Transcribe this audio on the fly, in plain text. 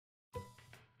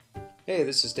Hey,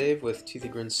 this is Dave with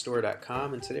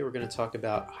ToothyGrinStore.com, and today we're going to talk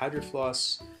about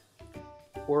HydroFloss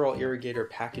oral irrigator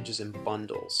packages and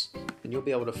bundles. And you'll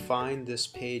be able to find this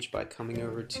page by coming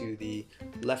over to the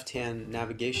left-hand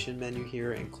navigation menu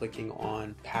here and clicking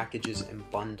on Packages and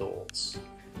Bundles.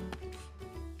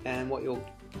 And what you'll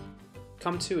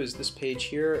come to is this page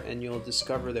here, and you'll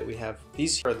discover that we have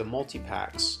these are the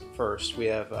multi-packs. First, we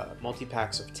have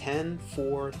multi-packs of 10,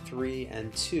 4, 3,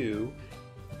 and 2.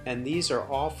 And these are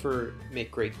all for make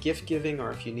great gift giving,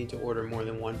 or if you need to order more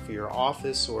than one for your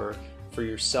office or for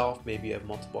yourself, maybe you have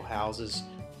multiple houses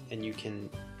and you can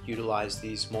utilize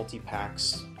these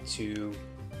multi-packs to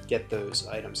get those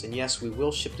items. And yes, we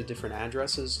will ship to different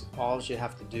addresses. All you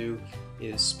have to do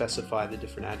is specify the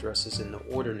different addresses in the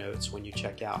order notes when you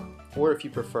check out. Or if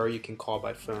you prefer, you can call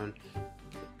by phone.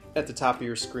 At the top of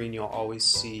your screen, you'll always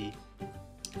see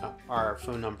our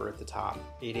phone number at the top,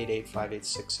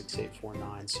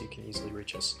 888-586-6849, so you can easily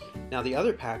reach us. Now the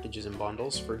other packages and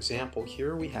bundles, for example,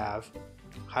 here we have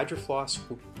HydroFloss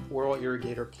Oral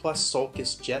Irrigator plus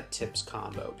Sulcus Jet Tips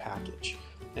combo package.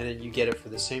 And then you get it for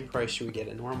the same price you would get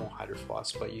a normal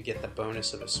HydroFloss, but you get the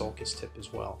bonus of a Sulcus tip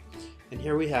as well. And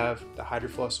here we have the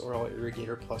HydroFloss Oral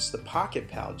Irrigator plus the Pocket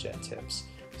Pal Jet Tips.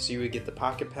 So you would get the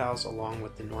Pocket Pals along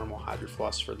with the normal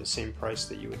HydroFloss for the same price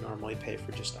that you would normally pay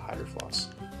for just a HydroFloss.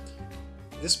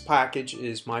 This package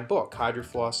is my book,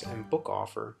 HydroFloss and Book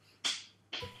Offer.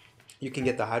 You can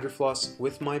get the HydroFloss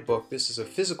with my book. This is a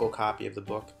physical copy of the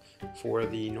book for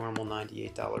the normal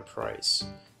 $98 price.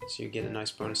 So you get a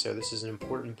nice bonus there. This is an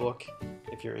important book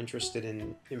if you're interested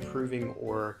in improving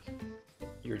or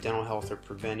your dental health or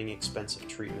preventing expensive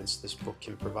treatments. This book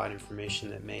can provide information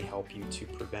that may help you to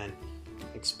prevent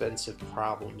expensive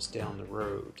problems down the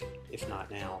road, if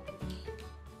not now.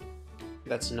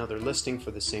 That's another listing for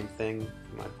the same thing.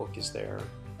 My book is there,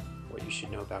 what you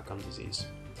should know about gum disease.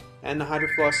 And the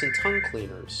HydroFloss and tongue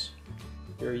cleaners.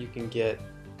 Here you can get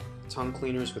tongue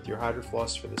cleaners with your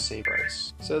HydroFloss for the same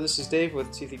price. So this is Dave with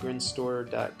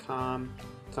ToothyGrinStore.com.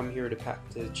 Come here to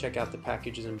check out the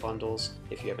packages and bundles.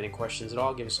 If you have any questions at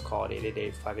all, give us a call at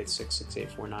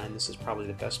 888-586-6849. This is probably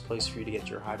the best place for you to get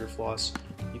your HydroFloss.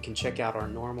 You can check out our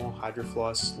normal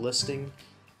HydroFloss listing,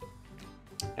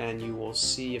 and you will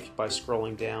see if by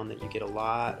scrolling down that you get a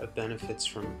lot of benefits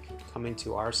from coming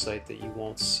to our site that you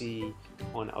won't see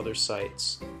on other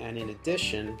sites. And in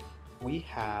addition, we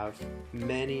have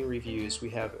many reviews. We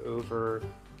have over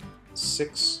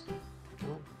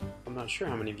I'm not sure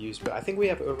how many views, but I think we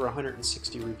have over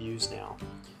 160 reviews now.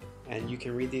 And you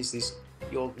can read these.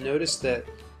 You'll notice that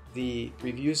the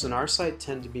reviews on our site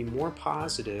tend to be more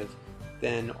positive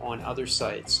than on other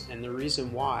sites. And the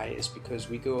reason why is because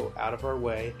we go out of our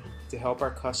way to help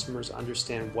our customers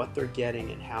understand what they're getting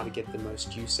and how to get the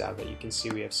most use out of it. You can see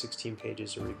we have 16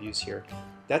 pages of reviews here.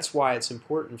 That's why it's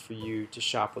important for you to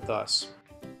shop with us.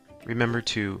 Remember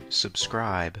to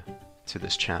subscribe to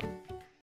this channel.